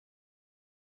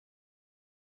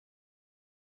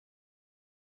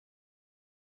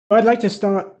I'd like to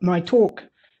start my talk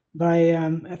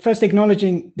by first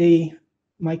acknowledging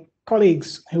my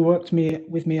colleagues who worked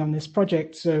with me on this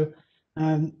project. So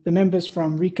the members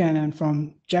from RICAN and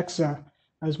from JAXA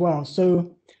as well.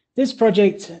 So this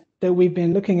project that we've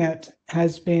been looking at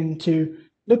has been to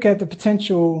look at the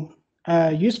potential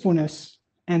usefulness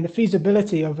and the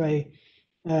feasibility of a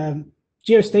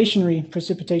geostationary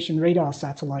precipitation radar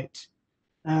satellite.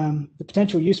 The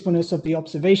potential usefulness of the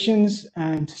observations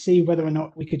and to see whether or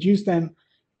not we could use them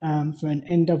for an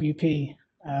NWP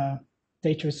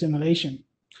data assimilation,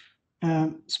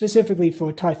 specifically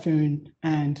for Typhoon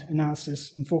and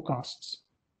analysis and forecasts.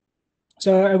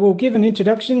 So I will give an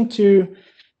introduction to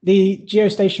the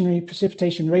geostationary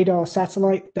precipitation radar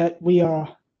satellite that we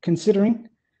are considering,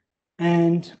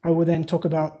 and I will then talk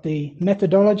about the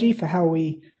methodology for how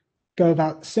we go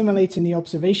about simulating the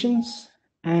observations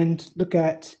and look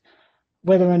at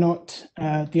whether or not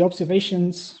the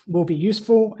observations will be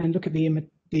useful, and look at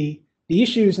the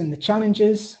issues and the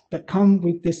challenges that come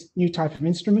with this new type of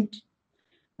instrument.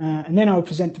 And then I'll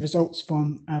present the results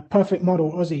from a perfect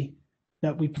model OSSE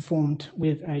that we performed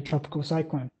with a tropical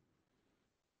cyclone.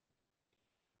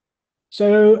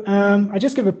 So I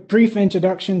just give a brief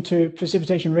introduction to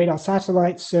precipitation radar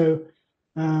satellites. So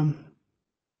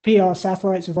PR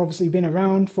satellites have obviously been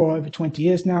around for over 20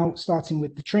 years now, starting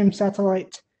with the TRMM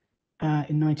satellite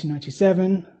in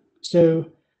 1997. So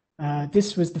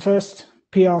this was the first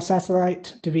PR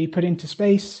satellite to be put into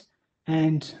space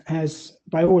and has,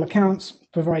 by all accounts,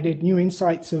 provided new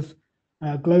insights of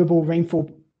global rainfall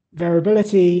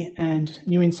variability and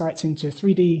new insights into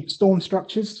 3D storm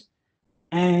structures.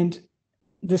 And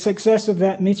the success of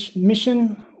that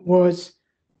mission was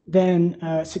then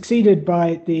succeeded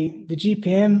by the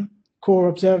GPM Core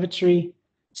Observatory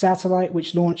satellite,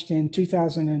 which launched in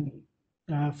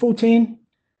 2014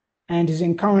 and is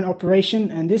in current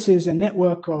operation. And this is a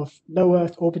network of low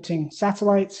Earth orbiting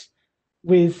satellites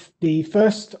with the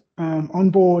first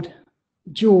onboard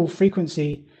dual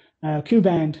frequency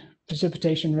Q-band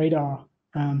precipitation radar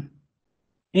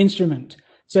instrument.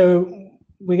 So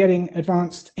we're getting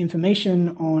advanced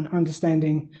information on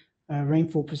understanding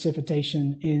rainfall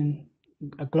precipitation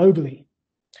globally.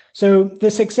 So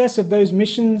the success of those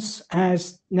missions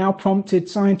has now prompted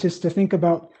scientists to think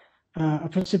about a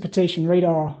precipitation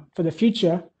radar for the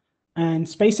future, and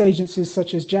space agencies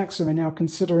such as JAXA are now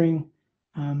considering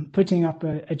putting up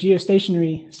a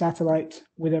geostationary satellite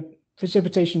with a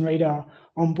precipitation radar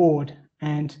on board,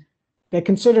 and they're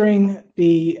considering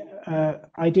the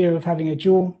idea of having a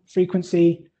dual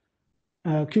frequency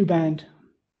Q-band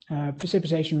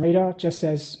precipitation radar, just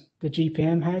as the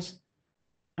GPM has.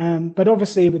 But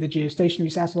obviously with the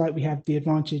geostationary satellite, we have the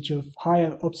advantage of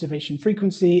higher observation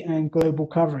frequency and global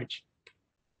coverage.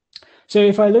 So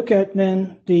if I look at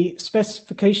then the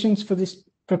specifications for this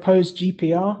proposed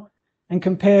GPR and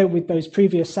compare with those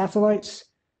previous satellites,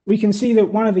 we can see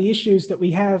that one of the issues that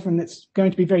we have, and that's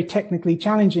going to be very technically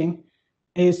challenging,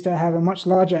 is to have a much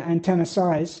larger antenna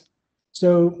size.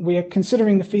 So we are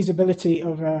considering the feasibility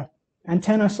of an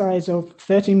antenna size of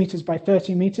 30 meters by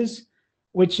 30 meters,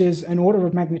 which is an order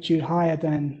of magnitude higher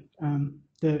than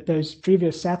those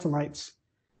previous satellites.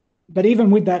 But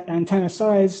even with that antenna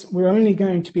size, we're only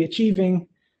going to be achieving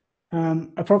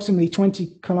approximately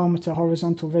 20-kilometer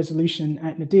horizontal resolution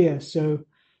at nadir. So,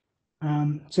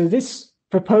 so this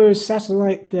proposed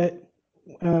satellite that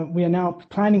we are now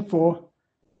planning for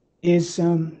is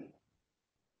going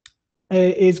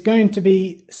to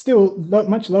be still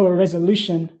much lower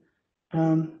resolution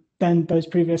than those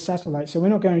previous satellites. So we're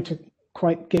not going to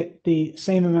quite get the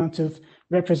same amount of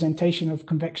representation of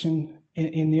convection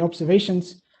in the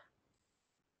observations.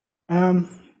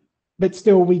 But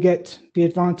still we get the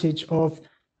advantage of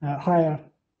higher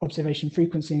observation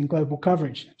frequency and global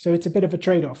coverage. So it's a bit of a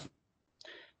trade-off.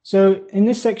 So in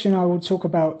this section, I will talk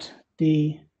about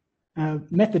the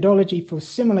methodology for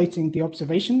simulating the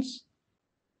observations.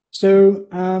 So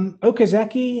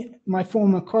Okazaki, my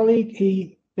former colleague,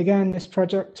 he began this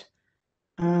project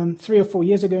 3 or 4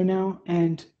 years ago now,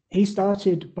 and he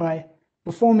started by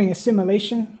performing a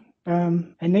simulation,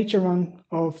 a nature run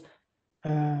of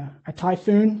a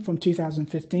typhoon from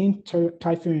 2015,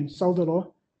 Typhoon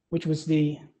Soldalor, which was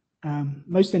the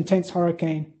most intense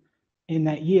hurricane in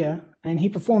that year. And he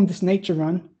performed this nature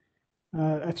run,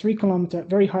 a 3-kilometer,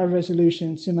 very high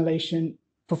resolution simulation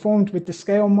performed with the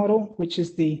scale model, which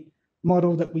is the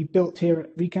model that we built here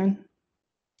at RICAN.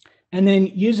 And then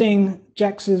using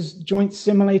JAXA's joint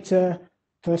simulator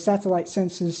for satellite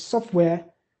sensors software,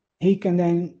 he can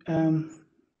then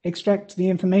extract the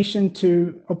information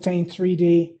to obtain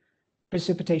 3D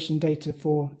precipitation data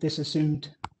for this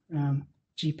assumed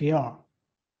GPR.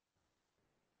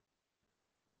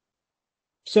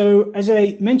 So as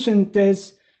I mentioned,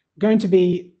 there's going to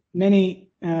be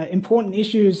many important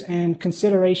issues and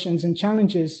considerations and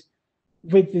challenges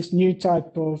with this new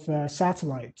type of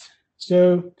satellite.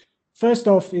 So first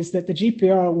off is that the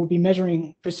GPR will be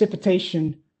measuring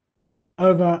precipitation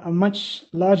over a much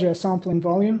larger sampling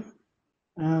volume.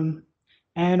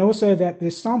 And also that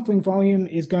the sampling volume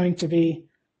is going to be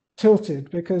tilted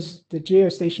because the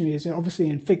geostationary is obviously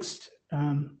in fixed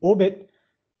orbit.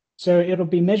 So it'll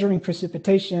be measuring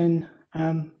precipitation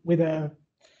with a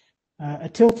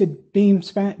tilted beam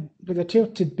span, with a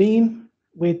tilted beam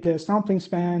with the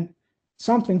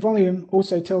sampling volume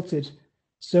also tilted.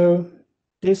 So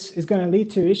this is going to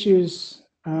lead to issues,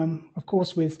 of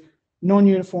course, with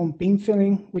non-uniform beam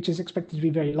filling, which is expected to be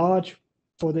very large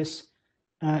for this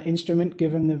instrument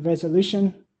given the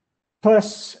resolution.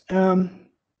 Plus,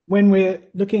 when we're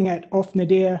looking at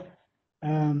off-nadir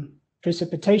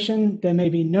precipitation, there may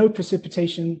be no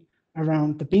precipitation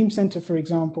around the beam center, for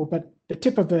example, but the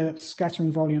tip of the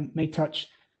scattering volume may touch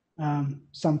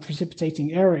some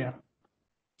precipitating area.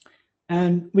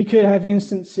 And we could have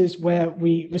instances where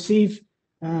we receive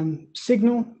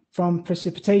signal from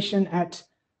precipitation at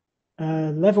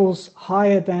levels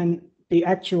higher than the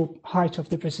actual height of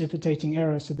the precipitating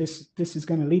area. So this is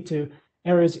going to lead to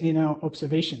errors in our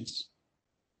observations.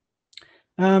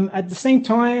 At the same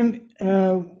time,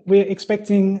 we're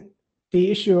expecting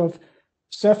the issue of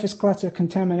surface clutter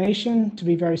contamination to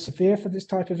be very severe for this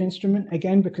type of instrument,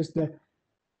 again, because the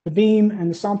beam and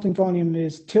the sampling volume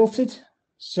is tilted.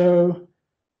 So,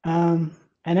 and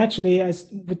actually, as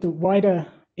with the wider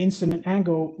incident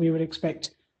angle, we would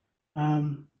expect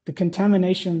the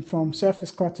contamination from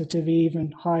surface clutter to be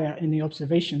even higher in the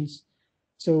observations.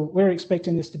 So we're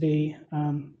expecting this to be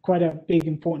quite a big,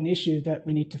 important issue that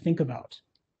we need to think about.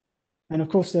 And of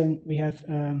course, then we have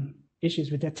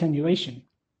issues with attenuation.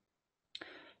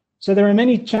 So there are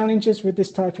many challenges with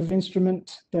this type of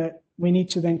instrument that we need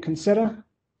to then consider.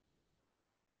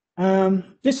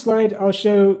 This slide I'll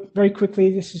show very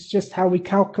quickly. This is just how we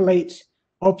calculate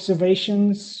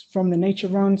observations from the nature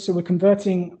run. So we're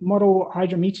converting model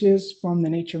hydrometeors from the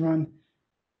nature run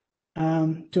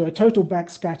to a total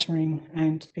backscattering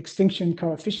and extinction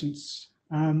coefficients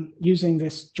using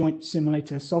this joint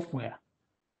simulator software.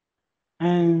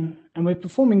 And we're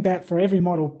performing that for every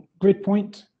model grid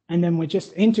point, and then we're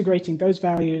just integrating those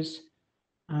values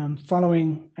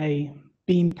following a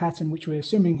beam pattern, which we're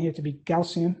assuming here to be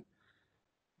Gaussian.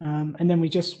 And then we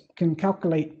just can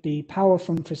calculate the power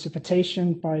from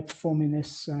precipitation by performing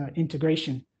this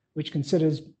integration, which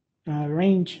considers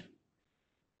range,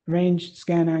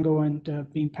 scan angle,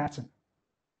 and beam pattern.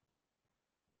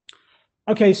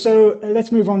 Okay, so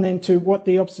let's move on then to what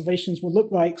the observations will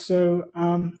look like. So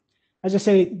as I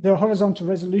say, the horizontal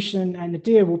resolution and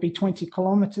nadir will be 20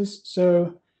 kilometers.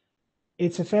 So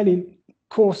it's a fairly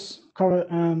coarse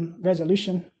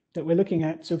resolution that we're looking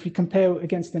at. So if we compare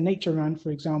against the nature run, for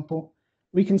example,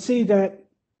 we can see that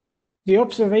the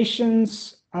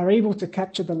observations are able to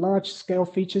capture the large scale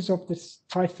features of this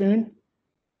Typhoon.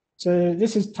 So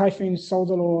this is Typhoon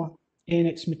Soldalor in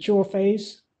its mature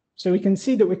phase. So we can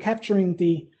see that we're capturing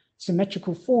the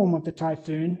symmetrical form of the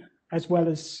Typhoon, as well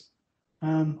as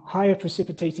higher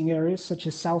precipitating areas, such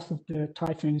as south of the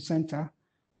Typhoon center,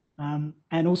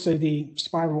 and also the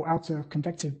spiral outer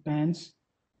convective bands,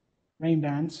 rain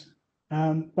bands,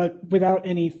 but without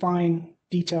any fine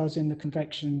details in the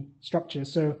convection structure.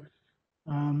 So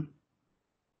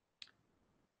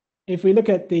if we look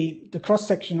at the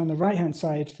cross-section on the right-hand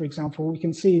side, for example, we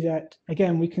can see that,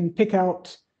 again, we can pick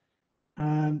out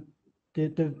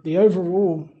the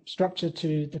overall structure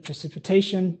to the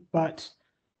precipitation, but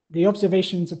the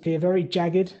observations appear very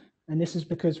jagged, and this is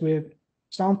because we're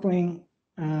sampling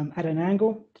at an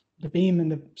angle. The beam and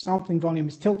the sampling volume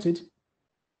is tilted,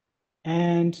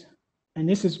 and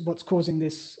this is what's causing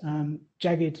this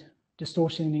jagged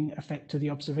distortioning effect to the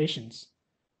observations.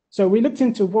 So we looked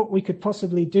into what we could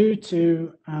possibly do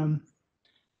to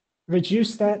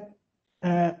reduce that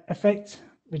effect,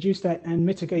 and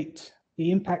mitigate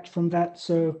the impact from that.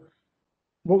 So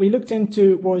what we looked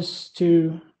into was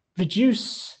to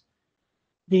reduce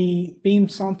the beam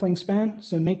sampling span,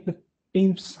 so make the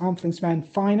beam sampling span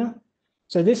finer.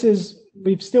 So this is,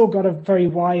 we've still got a very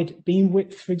wide beam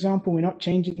width, for example, we're not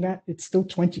changing that. It's still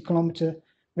 20 kilometer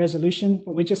resolution,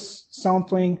 but we're just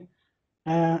sampling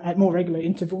at more regular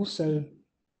intervals.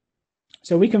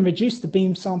 So we can reduce the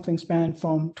beam sampling span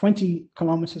from 20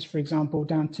 kilometers, for example,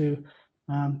 down to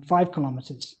 5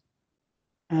 kilometers.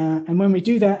 And when we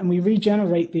do that and we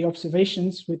regenerate the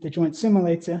observations with the joint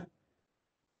simulator,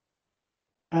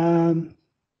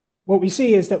 what we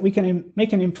see is that we can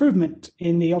make an improvement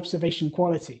in the observation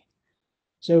quality.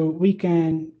 So we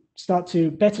can start to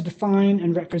better define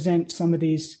and represent some of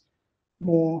these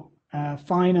more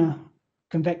finer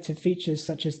convective features,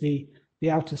 such as the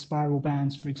outer spiral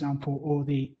bands, for example, or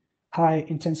the high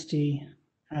intensity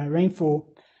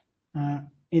rainfall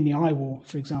in the eye wall,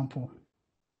 for example.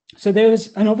 So there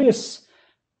is an obvious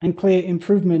and clear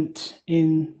improvement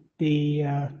in the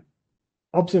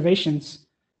observations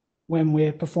when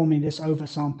we're performing this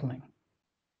oversampling.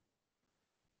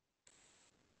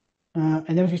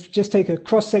 And then if you just take a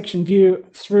cross-section view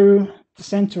through the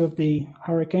center of the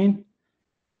hurricane,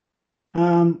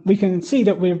 we can see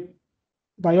that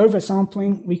by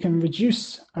oversampling, we can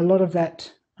reduce a lot of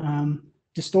that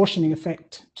distortioning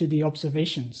effect to the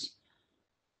observations.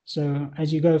 So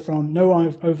as you go from no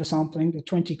oversampling, the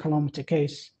 20-kilometer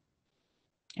case,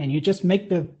 and you just make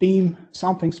the beam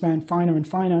sampling span finer and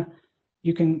finer,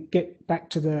 you can get back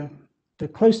to the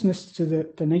closeness to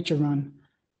the nature run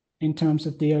in terms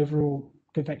of the overall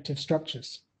convective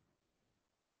structures.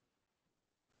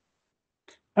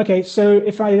 Okay, so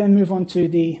if I then move on to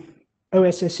the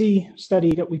OSSE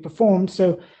study that we performed.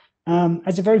 So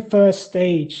as a very first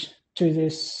stage to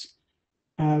this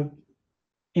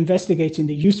investigating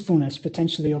the usefulness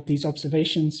potentially of these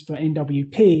observations for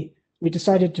NWP, we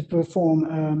decided to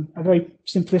perform a very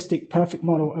simplistic perfect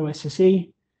model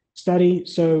OSSE study.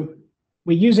 So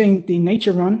we're using the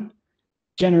nature run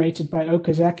generated by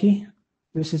Okazaki.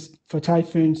 This is for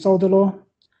Typhoon Soldalor,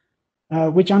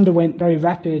 which underwent very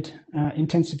rapid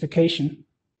intensification.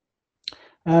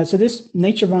 So this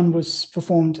nature run was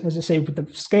performed, as I say, with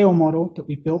the scale model that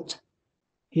we built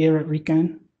here at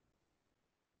RICAN.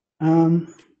 And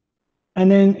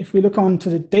then if we look on to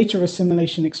the data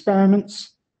assimilation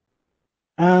experiments,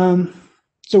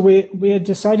 so we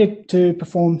decided to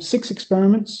perform 6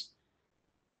 experiments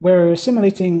where we're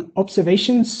assimilating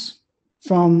observations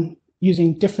from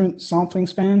using different sampling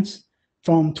spans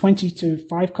from 20 to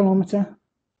 5 kilometer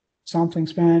sampling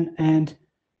span. And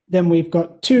then we've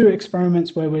got 2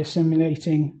 experiments where we're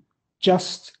simulating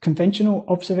just conventional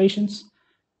observations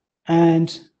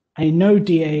and a no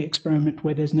DA experiment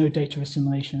where there's no data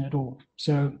assimilation at all.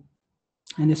 So,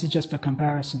 and this is just for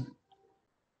comparison.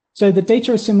 So the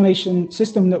data assimilation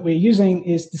system that we're using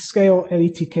is the scale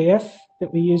LETKF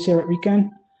that we use here at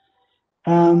RICAN.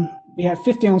 We have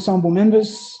 50 ensemble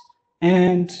members,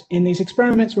 and in these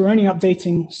experiments, we're only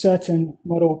updating certain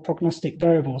model prognostic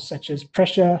variables such as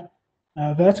pressure,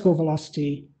 vertical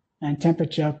velocity, and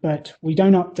temperature, but we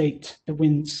don't update the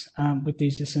winds with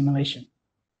these assimilation.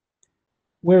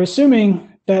 We're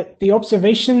assuming that the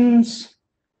observations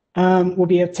will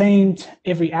be obtained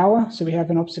every hour. So we have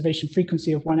an observation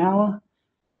frequency of 1 hour.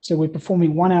 So we're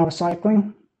performing 1 hour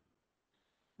cycling.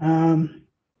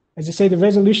 As I say, the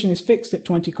resolution is fixed at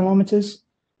 20 kilometers.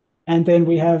 And then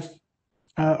we have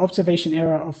observation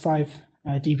error of 5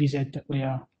 dBz that we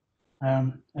are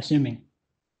assuming.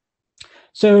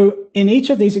 So in each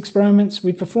of these experiments,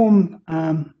 we perform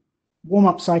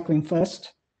warm-up cycling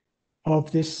first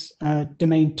of this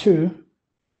domain 2,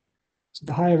 so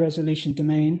the higher resolution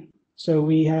domain. So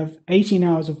we have 18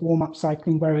 hours of warm-up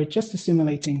cycling where we're just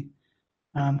assimilating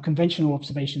conventional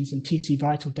observations and TT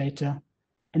vital data.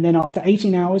 And then after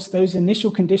 18 hours, those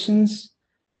initial conditions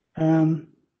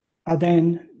are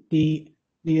then the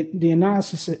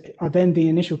analysis are then the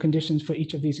initial conditions for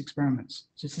each of these experiments.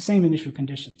 So it's the same initial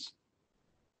conditions.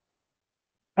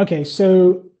 Okay,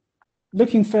 so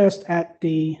looking first at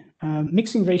the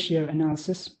mixing ratio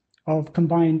analysis of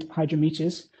combined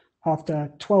hydrometers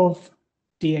after 12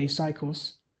 DA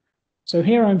cycles. So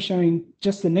here I'm showing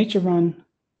just the nature run,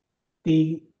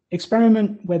 the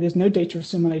experiment where there's no data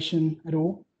assimilation at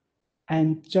all,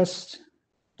 and just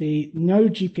the no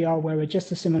GPR where we're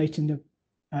just assimilating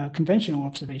the conventional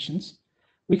observations.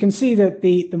 We can see that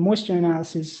the moisture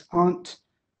analyses aren't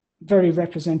very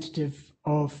representative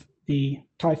of the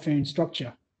Typhoon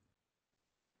structure.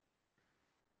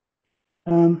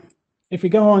 If we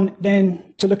go on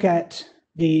then to look at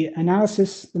the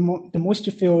analysis, the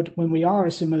moisture field, when we are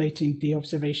assimilating the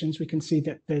observations, we can see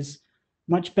that there's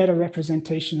much better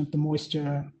representation of the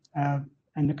moisture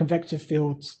and the convective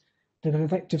fields, the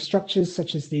convective structures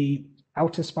such as the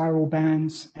outer spiral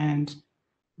bands and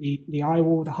the eye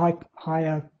wall, the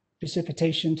higher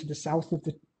precipitation to the south of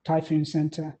the Typhoon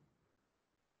center.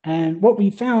 And what we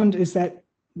found is that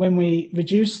when we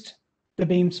reduced the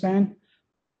beam span,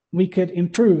 we could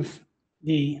improve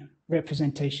the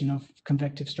representation of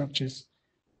convective structures.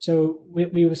 So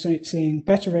we were seeing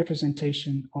better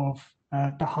representation of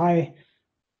the high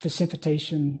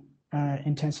precipitation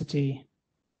intensity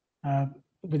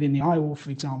within the eye wall, for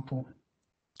example.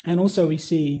 And also we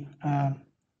see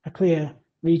a clear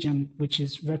region which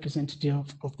is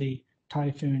representative of the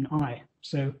Typhoon I.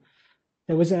 So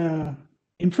there was a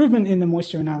improvement in the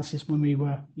moisture analysis when we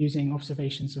were using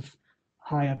observations of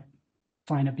higher,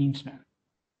 finer beam span.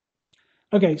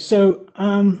 Okay, so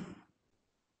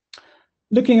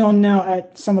looking on now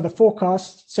at some of the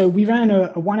forecasts. So we ran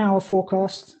a 1 hour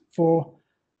forecast for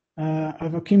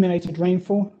of accumulated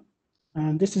rainfall.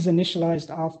 This is initialized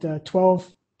after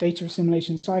 12 data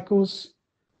assimilation cycles.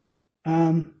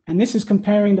 And this is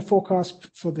comparing the forecast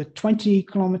for the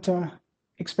 20-kilometer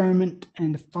experiment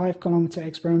and the 5-kilometer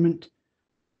experiment.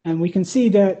 And we can see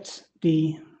that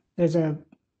there's a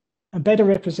better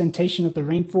representation of the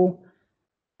rainfall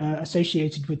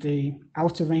associated with the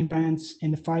outer rain bands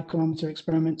in the 5-kilometer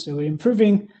experiment. So we're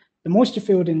improving the moisture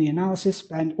field in the analysis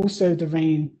and also the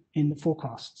rain in the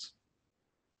forecasts.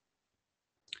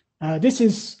 This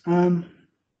is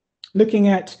looking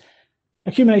at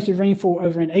accumulated rainfall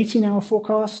over an 18-hour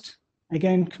forecast,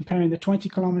 again comparing the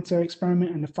 20-kilometer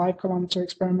experiment and the 5-kilometer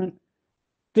experiment.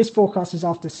 This forecast is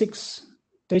after 6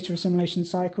 data assimilation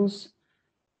cycles,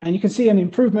 and you can see an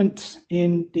improvement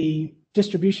in the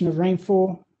distribution of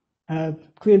rainfall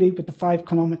clearly with the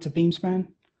 5-kilometer beam span.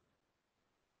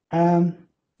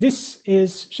 This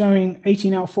is showing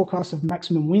 18-hour forecast of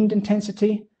maximum wind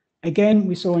intensity. Again,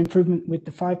 we saw improvement with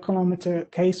the 5-kilometer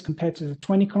case compared to the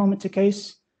 20-kilometer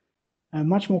case,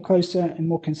 much more closer and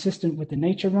more consistent with the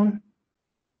nature run.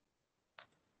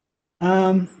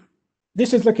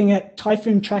 This is looking at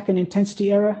typhoon track and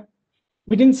intensity error.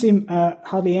 We didn't see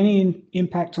hardly any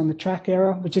impact on the track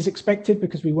error, which is expected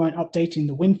because we weren't updating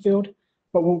the wind field.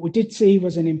 But what we did see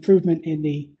was an improvement in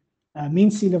the mean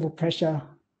sea level pressure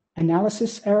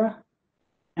analysis error.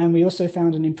 And we also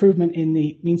found an improvement in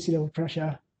the mean sea level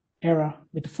pressure error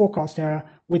with the forecast error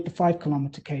with the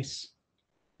 5-kilometer case.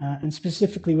 And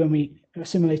specifically when we were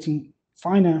simulating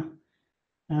finer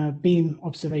beam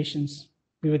observations,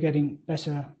 we were getting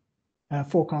better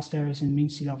forecast errors in mean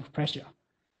sea level pressure.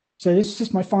 So this is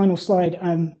just my final slide.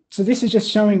 So this is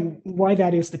just showing why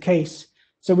that is the case.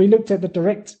 So we looked at the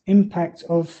direct impact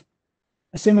of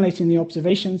assimilating the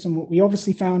observations, and what we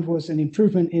obviously found was an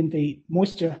improvement in the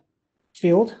moisture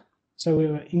field. So we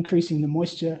were increasing the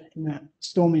moisture in that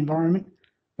storm environment,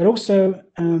 but also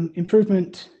an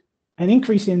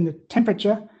increase in the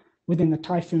temperature within the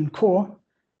typhoon core,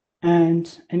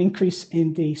 and an increase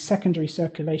in the secondary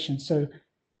circulation. So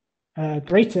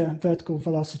greater vertical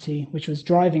velocity, which was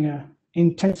driving an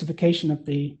intensification of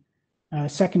the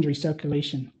secondary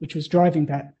circulation, which was driving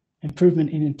that improvement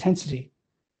in intensity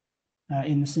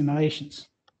in the simulations.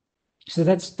 So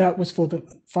that was for the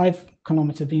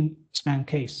 5-kilometer beam span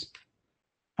case.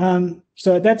 So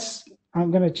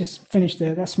I'm going to just finish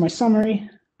there. That's my summary.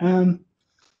 And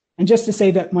just to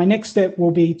say that my next step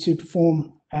will be to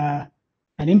perform an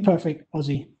imperfect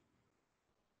OSSE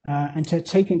and to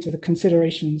take into the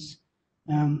considerations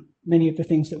many of the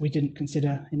things that we didn't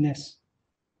consider in this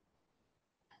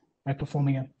by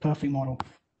performing a perfect model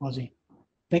OSSE.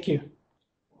 Thank you.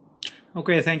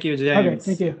 Okay, thank you, James. Okay,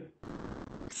 thank you.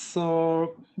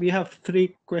 So we have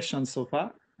 3 questions so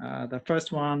far. The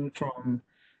first one from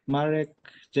Marek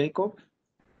Jacob.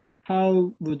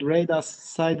 How would radar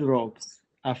side lobes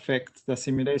affect the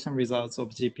simulation results of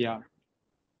GPR?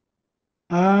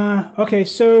 Okay,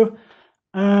 so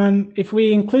if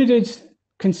we included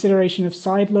consideration of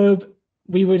side lobe,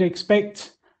 we would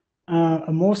expect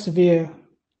a more severe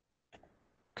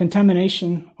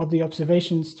contamination of the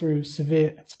observations through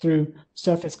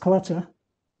surface clutter.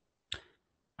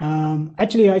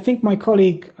 Actually, I think my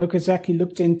colleague Okazaki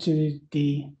looked into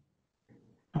the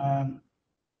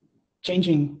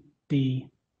changing the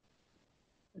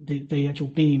actual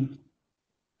beam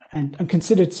and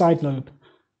considered side lobe,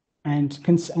 and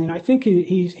I think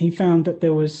he found that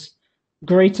there was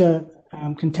greater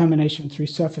contamination through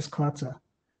surface clutter.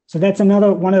 So that's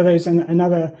another one of those, and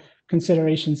another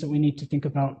considerations that we need to think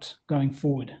about going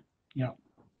forward. Yeah.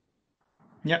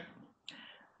 Yeah.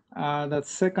 The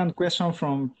second question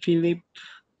from Philip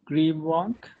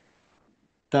Griebwank.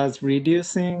 Does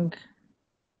reducing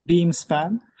beam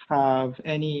span have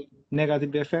any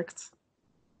negative effects?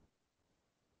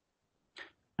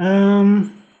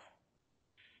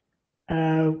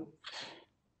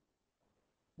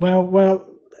 Well,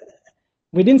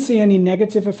 we didn't see any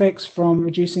negative effects from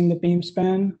reducing the beam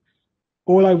span.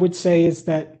 All I would say is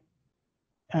that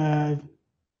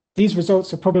these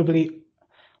results are probably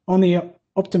on the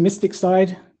optimistic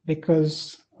side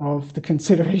because of the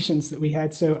considerations that we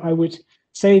had. So I would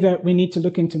say that we need to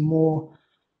look into more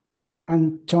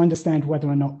and to understand whether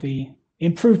or not the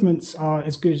improvements are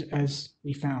as good as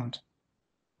we found.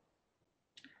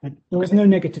 But there was no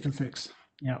negative effects.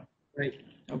 Yeah. Great.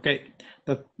 Okay.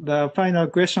 The final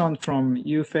question from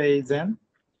Yufei Zen.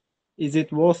 Is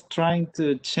it worth trying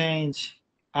to change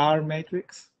R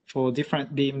matrix for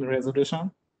different beam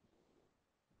resolution?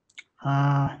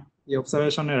 The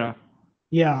observation error.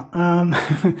 Yeah,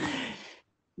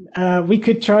 we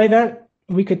could try that.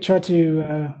 We could try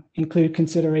to include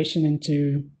consideration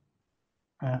into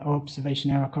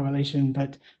observation error correlation,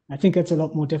 but I think it's a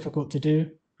lot more difficult to do.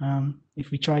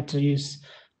 If we tried to use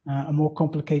a more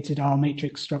complicated R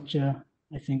matrix structure,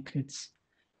 I think it's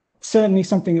certainly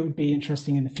something that would be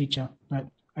interesting in the future, but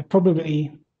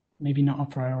probably maybe not a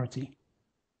priority.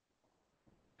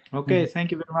 Okay,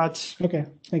 thank you very much. Okay,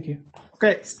 thank you.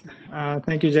 Okay,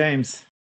 thank you, James.